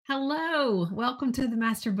Hello, welcome to the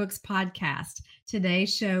Master Books podcast.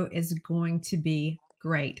 Today's show is going to be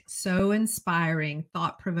great, so inspiring,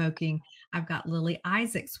 thought provoking. I've got Lily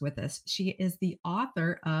Isaacs with us. She is the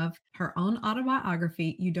author of her own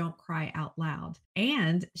autobiography, You Don't Cry Out Loud.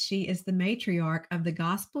 And she is the matriarch of the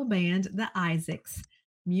gospel band, The Isaacs,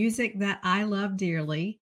 music that I love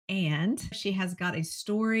dearly. And she has got a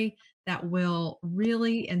story that will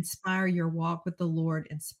really inspire your walk with the Lord,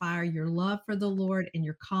 inspire your love for the Lord, and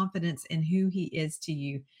your confidence in who He is to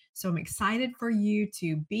you. So I'm excited for you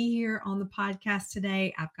to be here on the podcast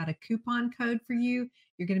today. I've got a coupon code for you.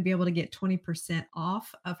 You're going to be able to get 20%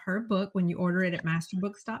 off of her book when you order it at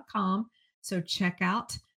masterbooks.com. So check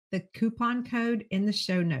out the coupon code in the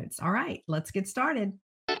show notes. All right, let's get started.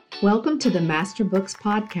 Welcome to the Master Books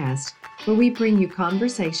Podcast, where we bring you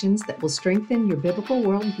conversations that will strengthen your biblical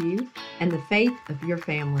worldview and the faith of your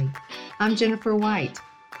family. I'm Jennifer White,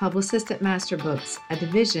 publicist at Master Books, a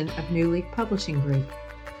division of New Leaf Publishing Group.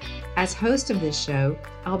 As host of this show,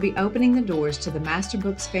 I'll be opening the doors to the Master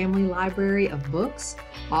Books family library of books,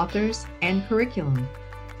 authors, and curriculum.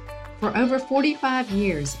 For over 45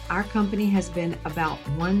 years, our company has been about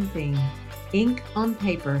one thing: ink on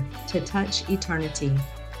paper to touch eternity.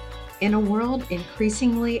 In a world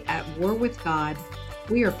increasingly at war with God,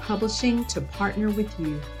 we are publishing to partner with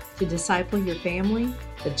you to disciple your family,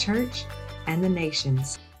 the church, and the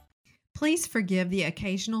nations. Please forgive the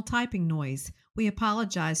occasional typing noise. We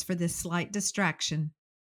apologize for this slight distraction.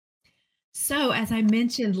 So, as I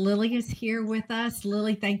mentioned, Lily is here with us.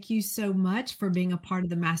 Lily, thank you so much for being a part of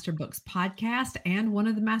the Master Books podcast and one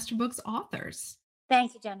of the Master Books authors.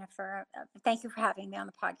 Thank you, Jennifer. Thank you for having me on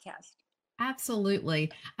the podcast.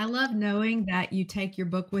 Absolutely. I love knowing that you take your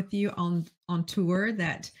book with you on tour,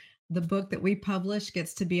 that the book that we publish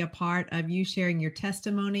gets to be a part of you sharing your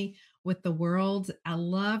testimony with the world. I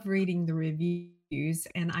love reading the reviews,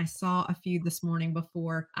 and I saw a few this morning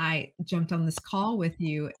before I jumped on this call with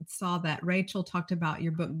you. Saw that Rachel talked about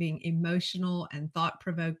your book being emotional and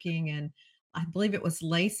thought-provoking, and I believe it was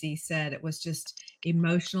Lacey said it was just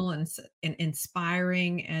emotional and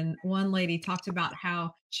inspiring. And one lady talked about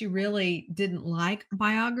how she really didn't like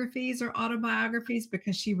biographies or autobiographies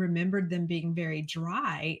because she remembered them being very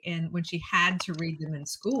dry and when she had to read them in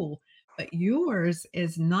school. But yours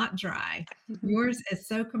is not dry. Yours is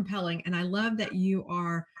so compelling. And I love that you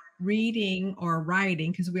are reading or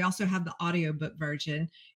writing, because we also have the audiobook version.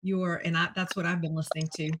 That's what I've been listening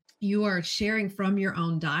to. You are sharing from your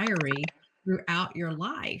own diary throughout your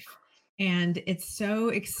life. And it's so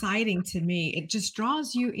exciting to me. It just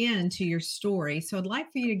draws you into your story. So I'd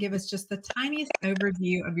like for you to give us just the tiniest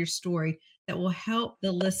overview of your story that will help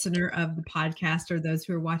the listener of the podcast or those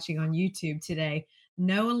who are watching on YouTube today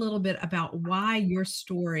know a little bit about why your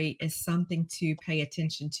story is something to pay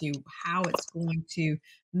attention to, how it's going to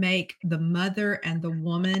make the mother and the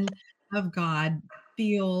woman of God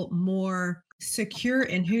feel more secure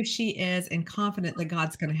in who she is and confident that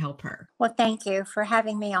God's going to help her. Well, thank you for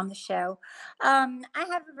having me on the show. I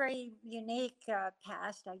have a very unique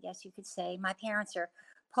past, I guess you could say. My parents are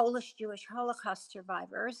Polish Jewish Holocaust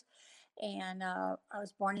survivors, and I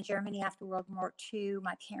was born in Germany after World War II.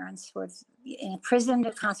 My parents were imprisoned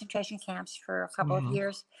at concentration camps for a couple of Wow.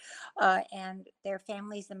 years, and their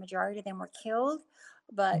families, the majority of them were killed,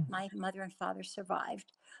 but my mother and father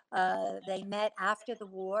survived. They met after the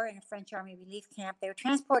war in a French army relief camp. They were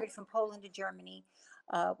transported from Poland to Germany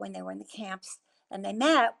when they were in the camps, and they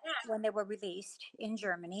met when they were released in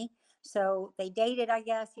Germany. So they dated, I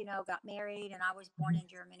guess, got married, and I was born Mhm. in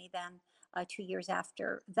Germany then 2 years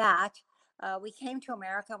after that. We came to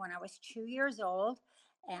America when I was 2 years old,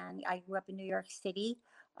 and I grew up in New York City.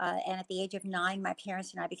 And at the age of 9, my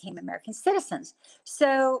parents and I became American citizens.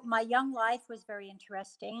 So my young life was very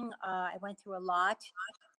interesting. I went through a lot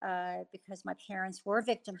because my parents were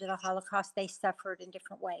victims of the Holocaust. They suffered in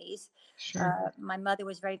different ways. Sure. My mother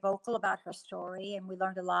was very vocal about her story, and we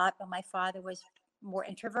learned a lot, but my father was more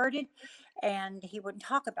introverted, and he wouldn't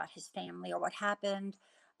talk about his family or what happened.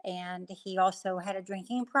 And he also had a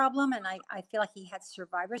drinking problem, and I feel like he had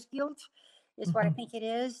survivor's guilt, is what I Mhm. think it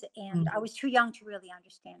is. And Mhm. I was too young to really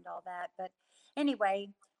understand all that. But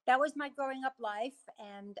anyway, that was my growing up life.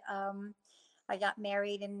 And I got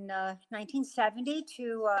married in 1970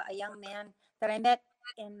 to a young man that I met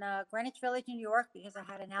in Greenwich Village, New York, because I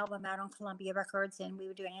had an album out on Columbia Records and we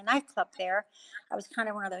were doing a nightclub there. I was kind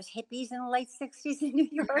of one of those hippies in the late 60s in New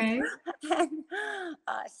York, Okay. and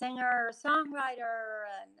singer, songwriter,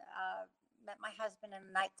 and met my husband in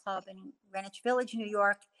a nightclub in Greenwich Village, New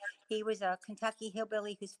York. He was a Kentucky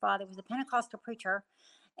hillbilly whose father was a Pentecostal preacher.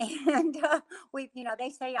 And they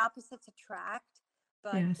say opposites attract.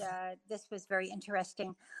 but Yes. this was very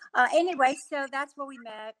interesting. Anyway, so that's where we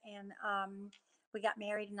met, and we got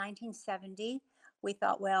married in 1970. We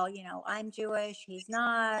thought, well, I'm Jewish, he's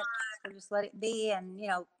not. We'll just let it be, and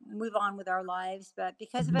move on with our lives. But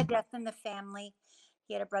because of a Mhm. death in the family,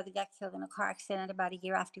 he had a brother got killed in a car accident about a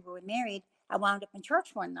year after we were married. I wound up in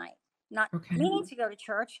church one night, not Okay. meaning to go to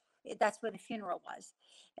church. That's where the funeral was,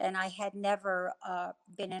 and I had never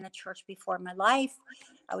been in a church before in my life.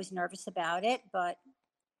 I was nervous about it, but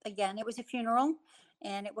again, it was a funeral,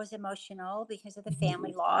 and it was emotional because of the Mhm.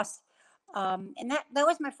 family loss. And that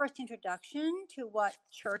was my first introduction to what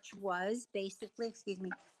church was. Basically, excuse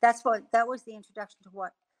me. That was the introduction to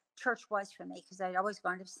what church was for me, because I'd always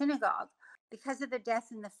gone to synagogue. Because of the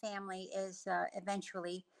death in the family, is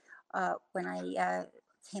eventually when I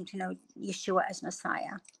came to know Yeshua as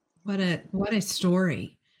Messiah. What a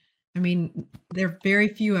story. I mean, there are very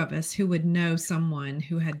few of us who would know someone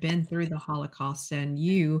who had been through the Holocaust, and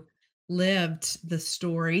you lived the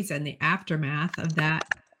stories and the aftermath of that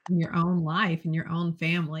in your own life and your own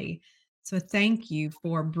family. So thank you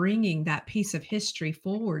for bringing that piece of history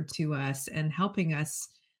forward to us and helping us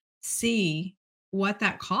see what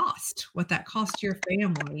that cost your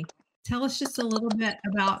family. Tell us just a little bit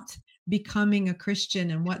about becoming a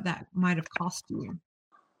Christian and what that might have cost you.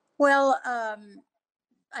 Well,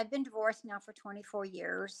 I've been divorced now for 24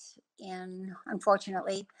 years, and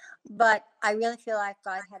unfortunately, but I really feel like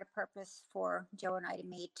God had a purpose for Joe and I to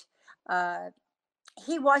meet. Uh,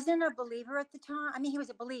 he wasn't a believer at the time. I mean, he was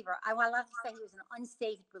a believer. I love to say he was an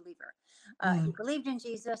unsaved believer. He Mm, believed in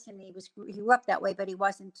Jesus, and he grew up that way, but he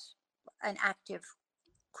wasn't an active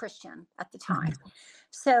Christian at the time. mhm,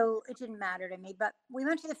 So it didn't matter to me. But we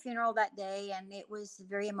went to the funeral that day, and it was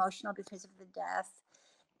very emotional because of the death.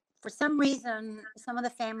 For some reason, some of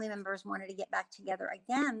the family members wanted to get back together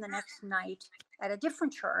again the next night at a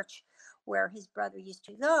different church where his brother used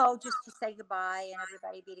to go, just to say goodbye and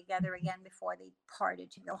everybody be together mhm. again before they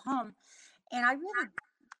parted to go home. And I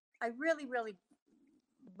really,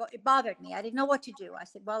 it bothered me. I didn't know what to do. I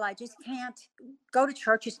said, well, I just can't go to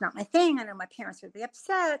church. It's not my thing. I know my parents would be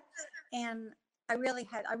upset. And I really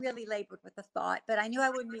labored with the thought, but I knew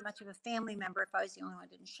I wouldn't be much of a family member if I was the only one who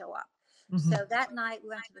didn't show up. So Mhm. that night we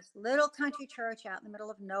went to this little country church out in the middle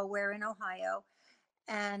of nowhere in Ohio.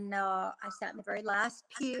 And I sat in the very last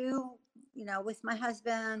pew, with my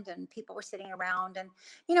husband, and people were sitting around. And,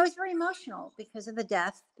 it was very emotional because of the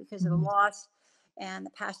death, because of the Mhm. loss. And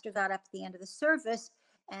the pastor got up at the end of the service,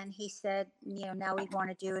 and he said, now we want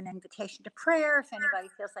to do an invitation to prayer. If anybody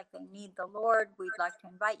feels like they need the Lord, we'd like to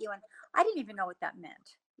invite you. And I didn't even know what that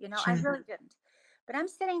meant. I Sure. really didn't. But I'm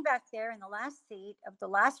sitting back there in the last seat of the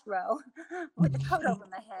last row with the coat Mhm. over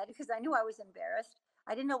my head because I knew I was embarrassed.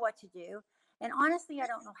 I didn't know what to do. And honestly, I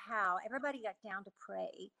don't know how. Everybody got down to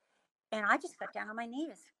pray, and I just got down on my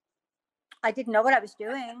knees. I didn't know what I was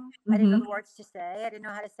doing. I didn't know the Mhm. words to say. I didn't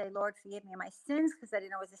know how to say, Lord, forgive me of my sins, because I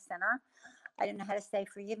didn't know I was a sinner. I didn't know how to say,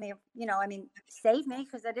 forgive me, save me,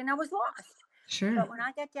 because I didn't know I was lost. Sure. But when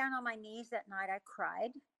I got down on my knees that night, I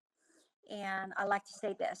cried. And I like to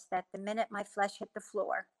say this, that the minute my flesh hit the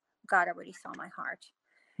floor, God already saw my heart.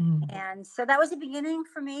 Mm. And so that was the beginning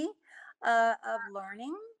for me of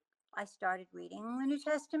learning. I started reading the New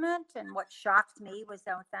Testament, and what shocked me was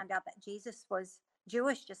that I found out that Jesus was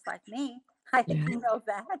Jewish just like me. I Yes. didn't know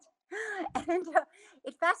that. And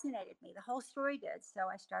it fascinated me. The whole story did. So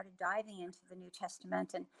I started diving into the New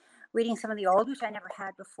Testament and reading some of the old, which I never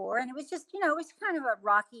had before. And it was just, it was kind of a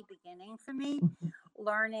rocky beginning for me, Mhm.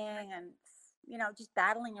 learning and just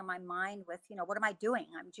battling in my mind with, what am I doing?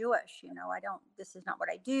 I'm Jewish, I don't, this is not what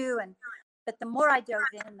I do. And but the more I dove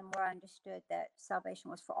in, the more I understood that salvation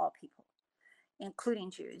was for all people, including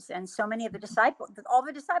Jews. And so many of the disciples, all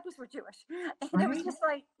the disciples were Jewish. And it was Right? just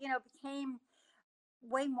like, became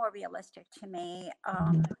way more realistic to me.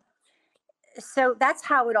 Mhm. So that's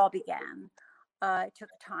how it all began. It took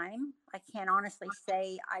time. I can't honestly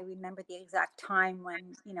say I remember the exact time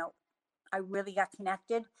when, I really got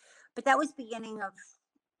connected, but that was beginning of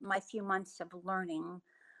my few months of learning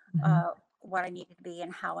Mhm. uh, what I needed to be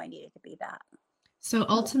and how I needed to be that. So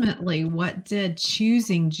ultimately, what did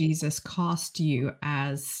choosing Jesus cost you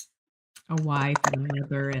as a wife and a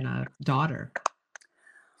mother and a daughter?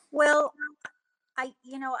 Well, I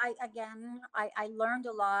learned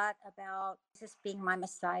a lot about this being my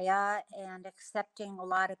Messiah and accepting a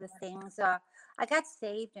lot of the things. I got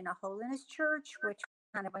saved in a holiness church, which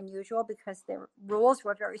was kind of unusual because their rules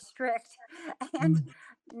were very strict, and Mm.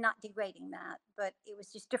 not degrading that, but it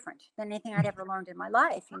was just different than anything I'd ever learned in my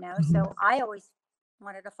life. Mhm. So I always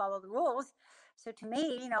wanted to follow the rules. So to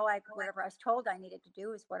me, whatever I was told I needed to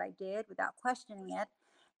do is what I did without questioning it.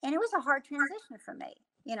 And it was a hard transition for me.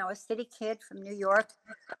 A city kid from New York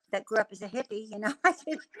that grew up as a hippie,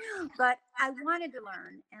 but I wanted to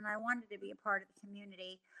learn and I wanted to be a part of the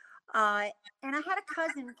community. Uh, and I had a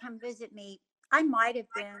cousin come visit me. I might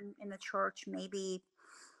have been in the church maybe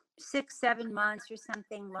 6, 7 months or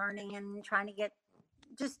something, learning and trying to get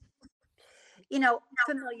just,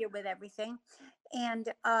 familiar with everything. And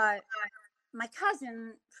my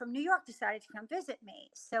cousin from New York decided to come visit me.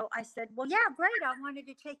 So I said, well, yeah, great. I wanted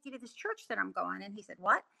to take you to this church that I'm going. And he said,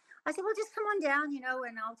 what? I said, well, just come on down,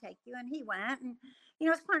 and I'll take you. And he went. And,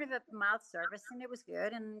 it's kind of a mild service and it was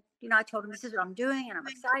good. And, I told him, this is what I'm doing and I'm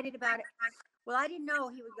excited about it. Well, I didn't know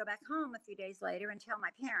he would go back home a few days later and tell my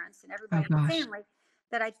parents and Oh everybody in the gosh. family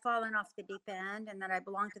that I'd fallen off the deep end and that I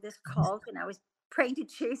belonged to this cult and I was praying to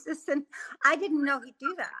Jesus. And I didn't know he'd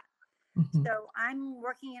do that. Mhm. So I'm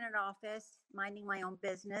working in an office, minding my own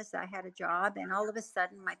business. I had a job, and all of a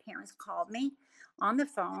sudden, my parents called me on the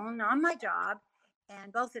phone on my job,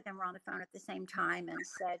 and both of them were on the phone at the same time and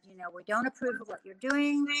said, we don't approve of what you're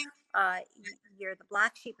doing. You're the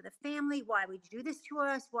black sheep of the family. Why would you do this to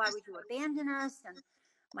us? Why would you abandon us? And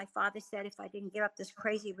my father said if I didn't give up this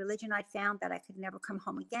crazy religion I found, that I could never come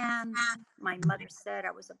home again. My mother said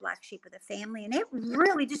I was a black sheep of the family, and it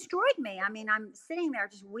really destroyed me. I mean, I'm sitting there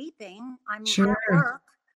just weeping. I'm Sure. at work,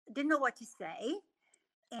 didn't know what to say.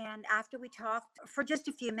 And after we talked for just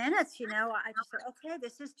a few minutes, I just said, okay,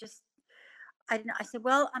 this is just, I didn't, I said,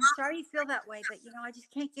 well, I'm sorry you feel that way, but, I just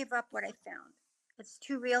can't give up what I found. It's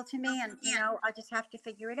too real to me. And, I just have to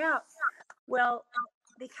figure it out. Well,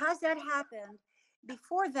 because that happened,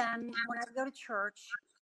 before then, when I would go to church,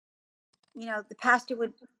 the pastor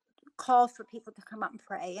would call for people to come up and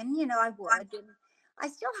pray. And, I would. And I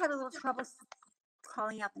still had a little trouble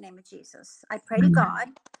calling out the name of Jesus. I pray to Mhm. God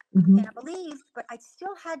and Mhm. I believed, but I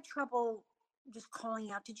still had trouble just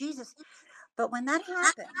calling out to Jesus. But when that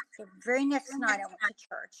happened, the very next night I went to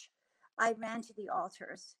church, I ran to the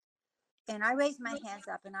altars and I raised my hands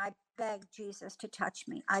up and I begged Jesus to touch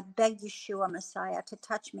me. I begged Yeshua Messiah to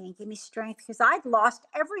touch me and give me strength because I'd lost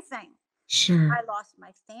everything. I Sure. lost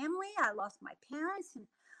my family. I lost my parents. And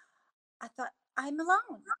I thought, I'm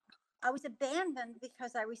alone. I was abandoned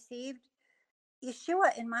because I received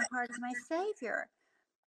Yeshua in my heart as my Savior.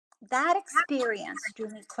 That experience drew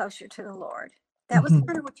me closer to the Lord. That was Mhm.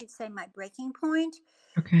 kind of what you'd say my breaking point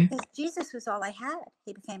Okay. because Jesus was all I had.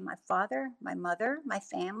 He became my father, my mother, my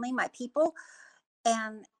family, my people.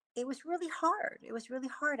 And it was really hard. It was really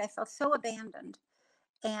hard. I felt so abandoned.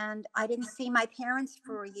 And I didn't see my parents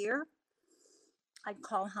for a year. I'd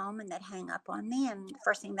call home and they'd hang up on me. And the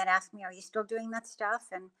first thing they'd ask me, are you still doing that stuff?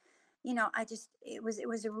 And, it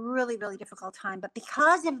was a really, really difficult time. But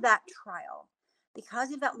because of that trial,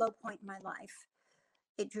 because of that low point in my life,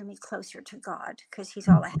 it drew me closer to God because he's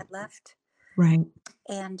all I Mhm. had left. Right.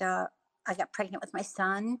 And I got pregnant with my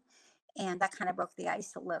son, and that kind of broke the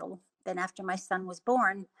ice a little. Then, after my son was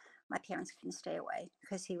born, my parents couldn't stay away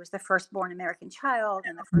because he was the firstborn American child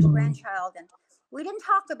and the first Mm. grandchild. And we didn't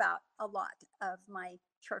talk about a lot of my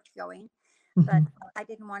church going, but Mhm. I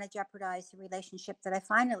didn't want to jeopardize the relationship that I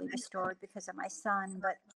finally restored because of my son.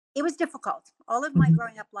 But it was difficult. All of my Mhm.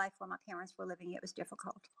 growing up life while my parents were living, it was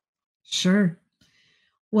difficult. Sure.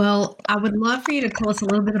 Well, I would love for you to tell us a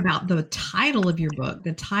little bit about the title of your book.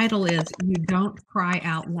 The title is You Don't Cry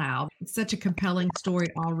Out Loud. It's such a compelling story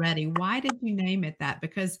already. Why did you name it that?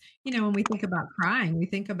 Because, when we think about crying, we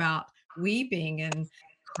think about weeping and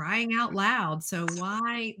crying out loud. So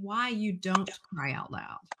why you don't cry out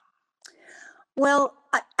loud? Well,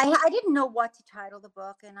 I didn't know what to title the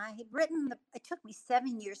book, and I had it took me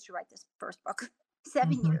 7 years to write this first book,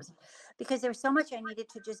 seven Mhm. years, because there was so much I needed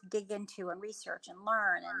to just dig into and research and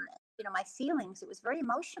learn, and my feelings. It was very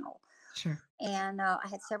emotional, Sure. and I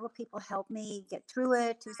had several people help me get through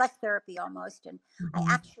it. It was like therapy almost, and I Mhm.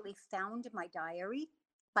 actually found my diary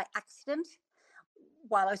by accident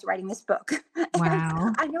while I was writing this book. And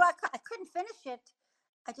Wow. I knew I couldn't finish it.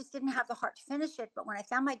 I just didn't have the heart to finish it. But when I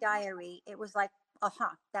found my diary, it was like,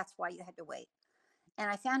 that's why you had to wait. And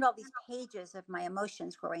I found all these pages of my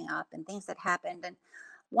emotions growing up and things that happened. And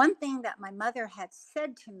one thing that my mother had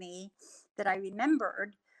said to me that I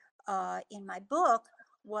remembered in my book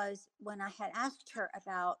was when I had asked her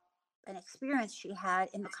about an experience she had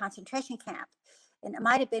in the concentration camp. And it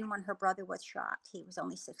might have been when her brother was shot. He was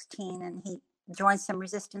only 16 and he joined some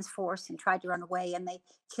resistance force and tried to run away and they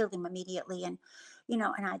killed him immediately. And, and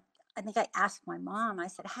I think I asked my mom, I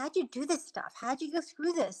said, how'd you do this stuff? How'd you go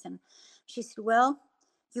through this? And she said, well,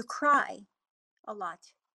 you cry a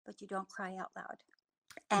lot, but you don't cry out loud.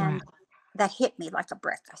 Wow. And that hit me like a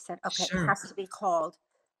brick. I said, okay, it Sure. has to be called,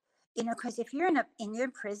 because if you're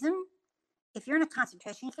in prison, if you're in a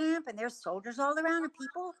concentration camp and there's soldiers all around and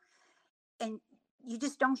people, and you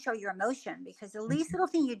just don't show your emotion because the least Mhm. little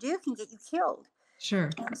thing you do can get you killed. Sure.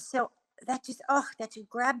 And so that just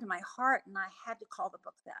grabbed my heart, and I had to call the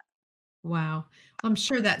book that. Wow. I'm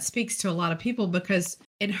sure that speaks to a lot of people because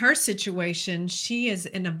in her situation, she is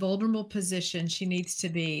in a vulnerable position. She needs to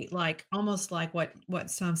be like almost like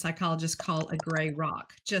what some psychologists call a gray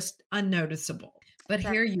rock, just unnoticeable. But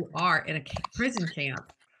here Exactly. you are in a prison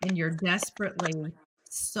camp and you're desperately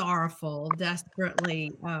sorrowful,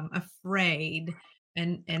 desperately afraid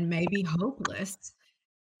and maybe hopeless.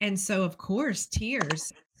 And so, of course,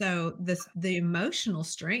 tears. So the emotional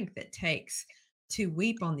strength it takes to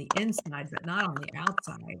weep on the inside, but not on the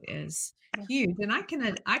outside is Yeah. huge. And I can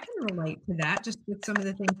relate to that just with some of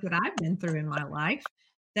the things that I've been through in my life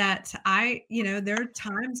that there are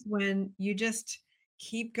times when you just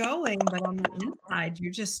keep going, but on the inside,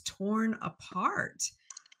 you're just torn apart.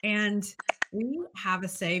 And we have a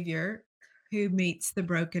savior who meets the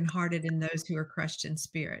brokenhearted and those who are crushed in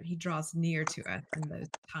spirit. He draws near to us in those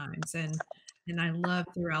times. And I love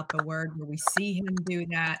throughout the word where we see him do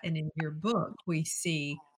that. And in your book, we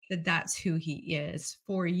see that that's who he is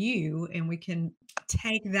for you. And we can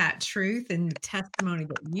take that truth and the testimony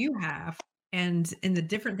that you have and the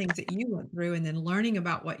different things that you went through and then learning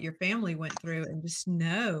about what your family went through and just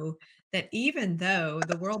know that even though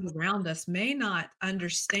the world around us may not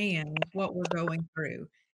understand what we're going through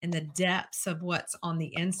and the depths of what's on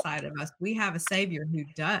the inside of us, we have a savior who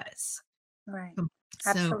does. Right. So,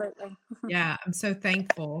 Absolutely. yeah, I'm so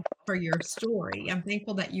thankful for your story. I'm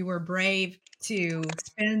thankful that you were brave to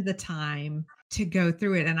spend the time to go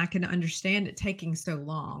through it, and I can understand it taking so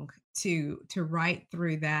long to write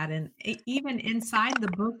through that. And even inside the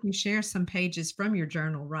book, you share some pages from your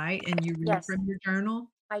journal, right? And you read Yes, from your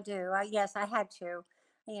journal. I do. Yes, I had to,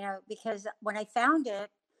 because when I found it,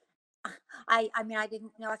 I mean, I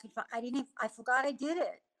didn't know I could, I didn't, I forgot I did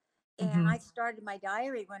it. And I Hmm. started my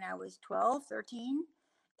diary when I was 12, 13,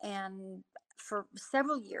 and for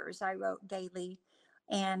several years I wrote daily,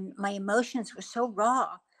 and my emotions were so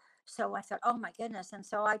raw. So I thought, oh my goodness. And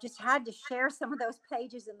so I just had to share some of those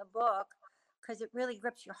pages in the book because it really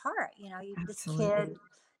grips your heart. This Absolutely.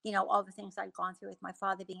 kid, all the things I'd gone through with my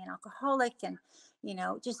father being an alcoholic, and,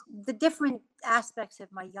 just the different aspects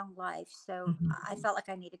of my young life. So Mhm. I felt like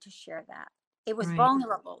I needed to share that. It was Right.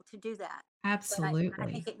 vulnerable to do that, but I think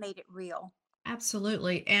Absolutely. it made it real.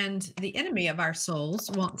 Absolutely. And the enemy of our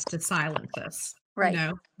souls wants to silence us. Right.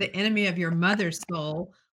 The enemy of your mother's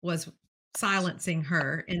soul was silencing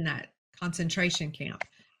her in that concentration camp.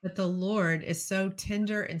 But the Lord is so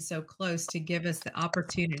tender and so close to give us the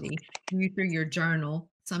opportunity, you through your journal.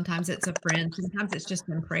 Sometimes it's a friend, sometimes it's just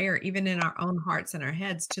in prayer, even in our own hearts and our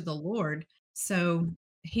heads to the Lord. So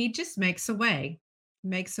he just makes a way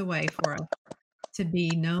for us to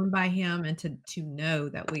be known by him and to know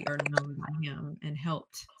that we are known by him and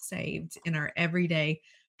helped, saved in our everyday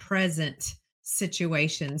present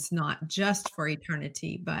situations, not just for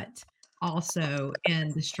eternity, but also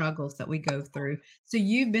in the struggles that we go through. So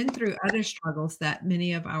you've been through other struggles that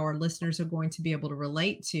many of our listeners are going to be able to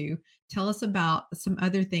relate to. Tell us about some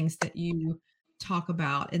other things that you talk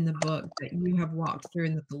about in the book that you have walked through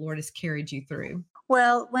and that the Lord has carried you through.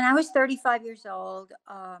 Well, when I was 35 years old,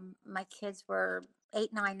 my kids were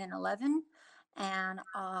 8, 9, and 11. And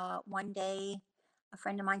one day, a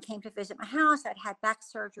friend of mine came to visit my house. I'd had back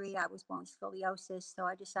surgery. I was born with scoliosis. So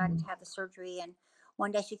I decided to Mhm. have the surgery. And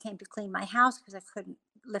one day she came to clean my house because I couldn't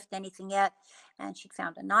lift anything yet. And she'd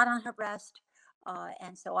found a knot on her breast.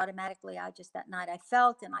 And so automatically, that night I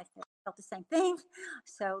felt, and I felt the same thing.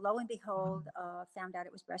 So lo and behold, found out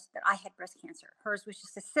it was that I had breast cancer. Hers was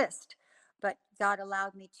just a cyst, but God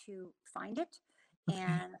allowed me to find it. Okay.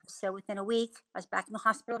 And so within a week, I was back in the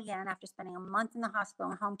hospital again after spending a month in the hospital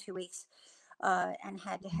and home 2 weeks, and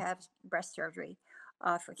had to have breast surgery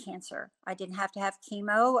for cancer. I didn't have to have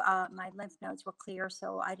chemo. My lymph nodes were clear,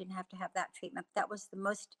 so I didn't have to have that treatment. That was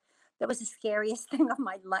the scariest thing of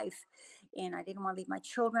my life. And I didn't want to leave my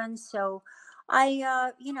children. So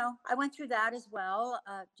I went through that as well,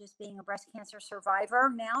 just being a breast cancer survivor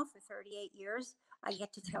now for 38 years. I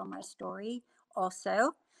get to tell my story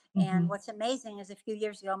also. And Mhm. what's amazing is a few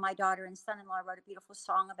years ago, my daughter and son in law wrote a beautiful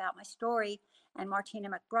song about my story, and Martina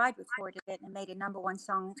McBride recorded it and made a #1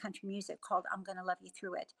 song in country music called I'm Gonna Love You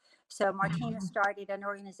Through It. So Martina Wow. started an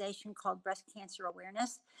organization called Breast Cancer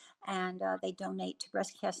Awareness, and they donate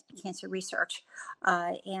to cancer research.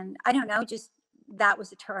 And I don't know, just that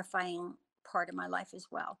was a terrifying part of my life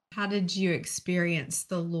as well. How did you experience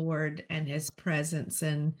the Lord and his presence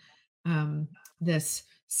and um, this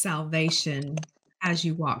salvation as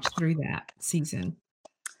you walked through that season?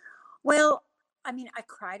 Well, I mean, I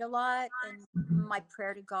cried a lot, and Mhm. my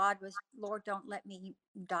prayer to God was, Lord, don't let me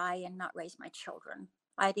die and not raise my children.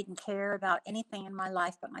 I didn't care about anything in my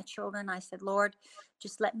life but my children. I said, Lord,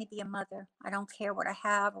 just let me be a mother. I don't care what I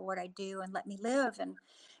have or what I do, and let me live. And,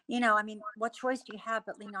 I mean, what choice do you have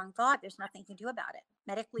but lean on God? There's nothing you can do about it.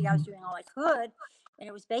 Medically, I was Mhm. doing all I could, and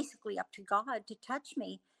it was basically up to God to touch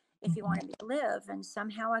me if He Mhm. wanted me to live. And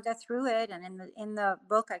somehow I got through it. And in the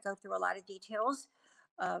book, I go through a lot of details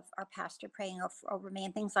of our pastor praying over me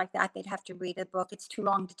and things like that. They'd have to read a book. It's too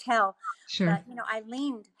long to tell. Sure. But, I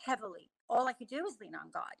leaned heavily. All I could do was lean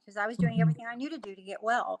on God because I was doing Mhm. everything I knew to do to get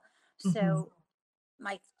well. Mhm. So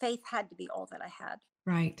my faith had to be all that I had.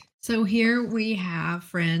 Right. So here we have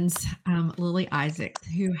friends, Lily Isaacs,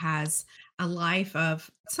 who has a life of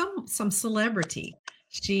some celebrity.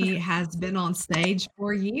 She has been on stage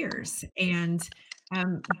for years, and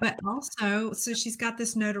but also, so she's got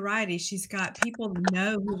this notoriety. She's got people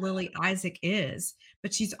know who Lily Isaac is,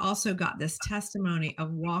 but she's also got this testimony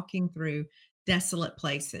of walking through desolate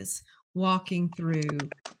places, walking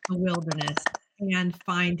through the wilderness, and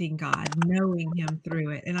finding God, knowing him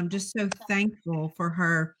through it. And I'm just so thankful for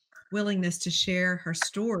her willingness to share her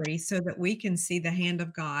story so that we can see the hand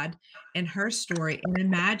of God in her story and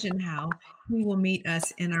imagine how he will meet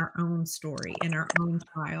us in our own story, in our own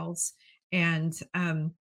trials. And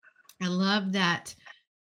I love that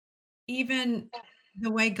even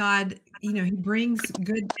the way God, he brings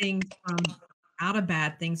good things from out of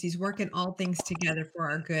bad things. He's working all things together for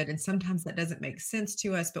our good. And sometimes that doesn't make sense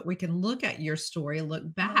to us, but we can look at your story,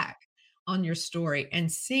 look back on your story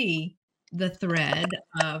and see the thread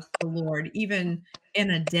of the Lord, even in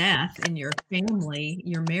a death in your family,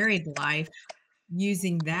 your married life,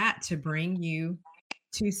 using that to bring you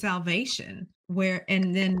to salvation, where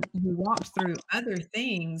and then you walked through other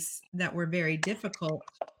things that were very difficult,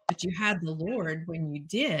 but you had the Lord when you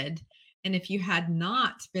did. And if you had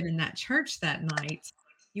not been in that church that night,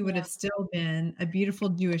 you would Yeah. have still been a beautiful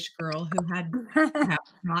Jewish girl who had Right.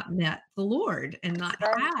 perhaps not met the Lord and not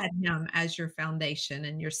had him as your foundation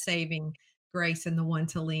and your saving grace and the one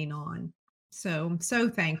to lean on. So I'm so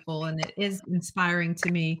thankful, and it is inspiring to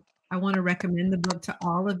me. I want to recommend the book to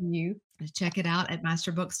all of you. Check it out at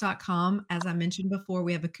masterbooks.com. As I mentioned before,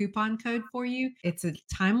 we have a coupon code for you. It's a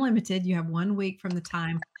time limited. You have 1 week from the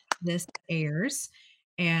time this airs.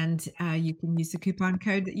 And you can use the coupon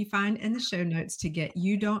code that you find in the show notes to get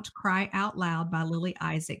You Don't Cry Out Loud by Lily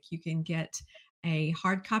Isaac. You can get a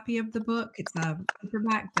hard copy of the book. It's a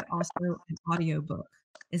paperback, but also an audio book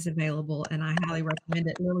is available. And I highly recommend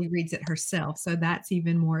it. Lily reads it herself. So that's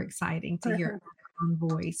even more exciting to hear her own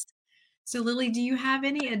voice. So, Lily, do you have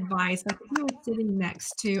any advice? Like, if you were sitting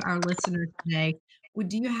next to our listener today,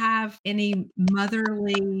 do you have any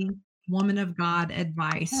motherly woman of God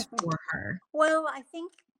advice for her? Well, I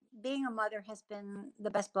think being a mother has been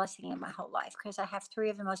the best blessing in my whole life because I have three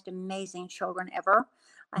of the most amazing children ever.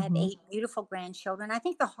 I have Mhm, eight beautiful grandchildren. I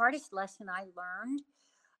think the hardest lesson I learned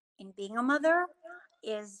in being a mother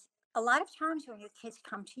is a lot of times when your kids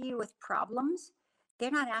come to you with problems,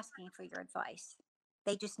 they're not asking for your advice.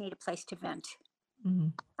 They just need a place to vent.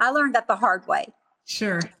 mhm. I learned that the hard way.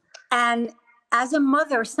 Sure. And as a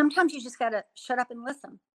mother, sometimes you just got to shut up and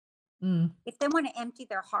listen. Mm, If they want to empty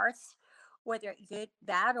their hearts, whether it's good,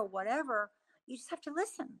 bad, or whatever, you just have to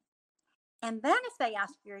listen. And then if they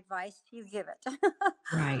ask your advice, you give it.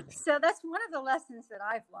 right. So that's one of the lessons that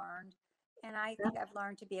I've learned. And I Yeah, think I've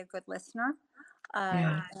learned to be a good listener.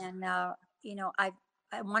 Uh, yeah. and,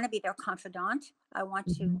 I want to be their confidant. I want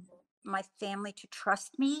to Mhm, my family to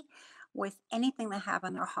trust me with anything they have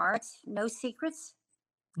on their hearts. No secrets.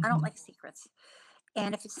 I don't mhm, like secrets.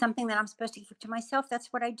 And if it's something that I'm supposed to keep to myself, that's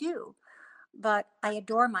what I do. But I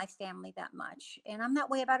adore my family that much. And I'm that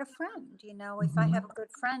way about a friend. If I have mhm, a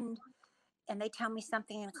good friend and they tell me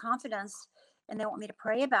something in confidence and they want me to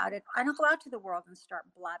pray about it, I don't go out to the world and start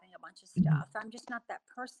blabbing a bunch of mhm. stuff. I'm just not that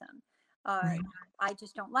person. Uh, Right. I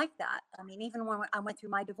just don't like that. I mean, even when I went through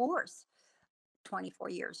my divorce 24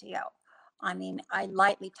 years ago, I mean, I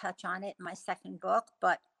lightly touch on it in my second book,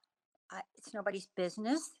 but it's nobody's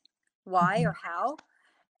business why or Mhm, how.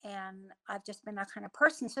 And I've just been that kind of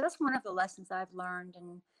person. So that's one of the lessons I've learned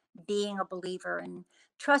in being a believer and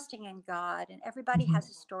trusting in God. And everybody mhm, has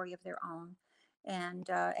a story of their own, and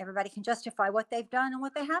everybody can justify what they've done and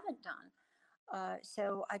what they haven't done.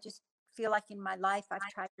 So I just feel like in my life, I've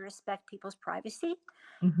tried to respect people's privacy,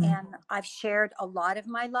 mhm. and I've shared a lot of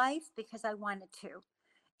my life because I wanted to.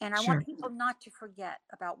 And I want Sure. people not to forget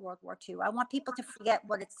about World War II. I want people to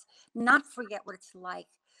not forget what it's like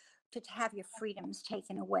to have your freedoms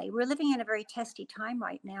taken away. We're living in a very testy time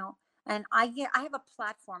right now. And I have a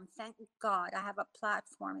platform. Thank God, I have a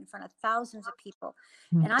platform in front of thousands of people,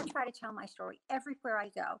 and I try to tell my story everywhere I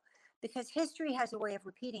go, because history has a way of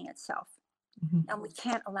repeating itself, Mhm. and we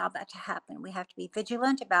can't allow that to happen. We have to be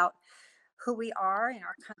vigilant about who we are in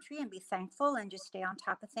our country and be thankful and just stay on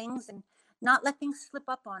top of things and not let things slip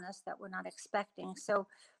up on us that we're not expecting. So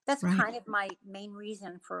that's Right. kind of my main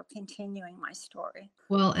reason for continuing my story.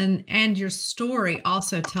 Well, and your story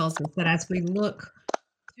also tells us that as we look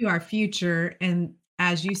to our future, and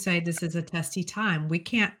as you say, this is a testy time. We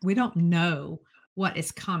don't know what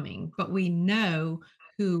is coming, but we know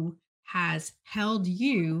who has held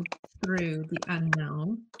you through the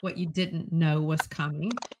unknown, what you didn't know was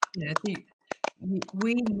coming. You know,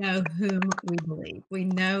 we know whom we believe. We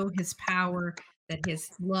know his power, that his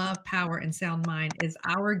love, power, and sound mind is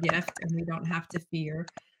our gift, and we don't have to fear.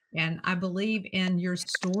 And I believe in your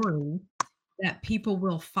story that people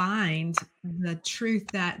will find the truth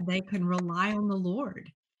that they can rely on the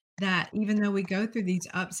Lord. That even though we go through these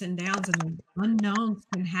ups and downs and the unknowns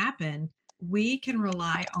can happen, we can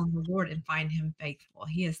rely on the Lord and find him faithful.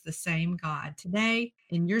 He is the same God today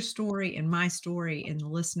in your story, in my story, in the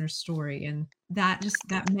listener's story. And that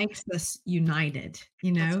makes us united.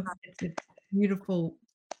 You That's know, right. it's a beautiful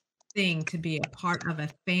thing to be a part of a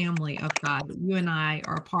family of God. You and I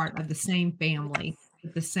are a part of the same family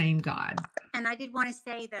with the same God. And I did want to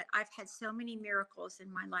say that I've had so many miracles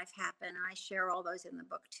in my life happen, and I share all those in the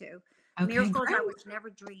book too. Okay, Miracles I great. was never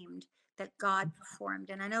dreamed that God performed.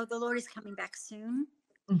 And I know the Lord is coming back soon.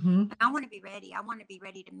 Mhm. And I want to be ready. I want to be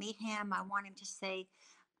ready to meet him. I want him to say,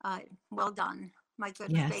 well done, my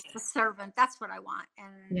good Yes. faithful servant. That's what I want.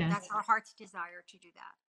 And Yes. that's our heart's desire to do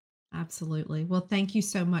that. Absolutely. Well, thank you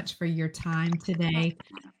so much for your time Thank today.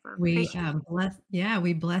 you, Jennifer. We Appreciate it.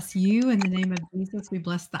 we bless you in the name of Jesus. We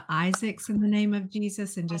bless the Isaacs in the name of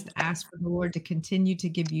Jesus, and Thank just you. ask for the Lord to continue to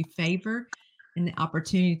give you favor and the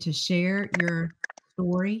opportunity to share your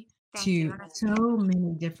story Thank you. to so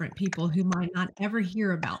many different people who might not ever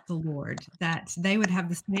hear about the Lord, that they would have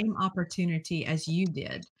the same opportunity as you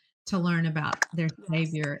did to learn about their Yes.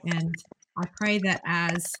 Savior. And I pray that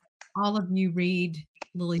as all of you read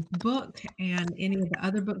Lily's book and any of the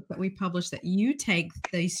other books that we publish, that you take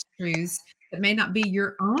these truths that may not be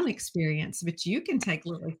your own experience, but you can take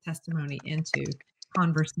Lily's testimony into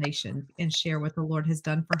conversation and share what the Lord has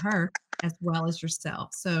done for her as well as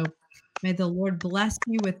yourself. So may the Lord bless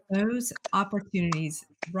you with those opportunities,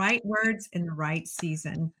 right words in the right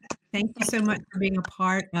season. Thank you so Thank much you. for being a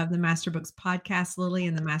part of the Master Books podcast, Lily,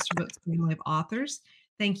 and the Master Books family of authors.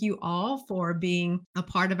 Thank you all for being a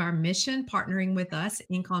part of our mission, partnering with us,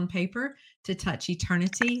 Ink on Paper, to touch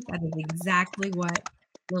eternity. That is exactly what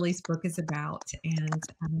Lily's book is about. And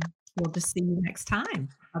we'll just see you next time.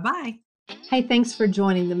 Bye bye. Hey, thanks for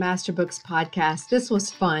joining the Master Books podcast. This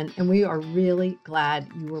was fun, and we are really glad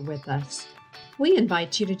you were with us. We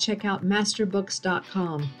invite you to check out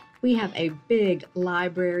masterbooks.com. We have a big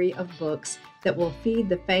library of books that will feed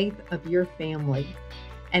the faith of your family.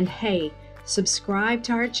 And hey, subscribe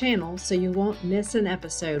to our channel so you won't miss an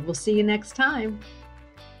episode. We'll see you next time.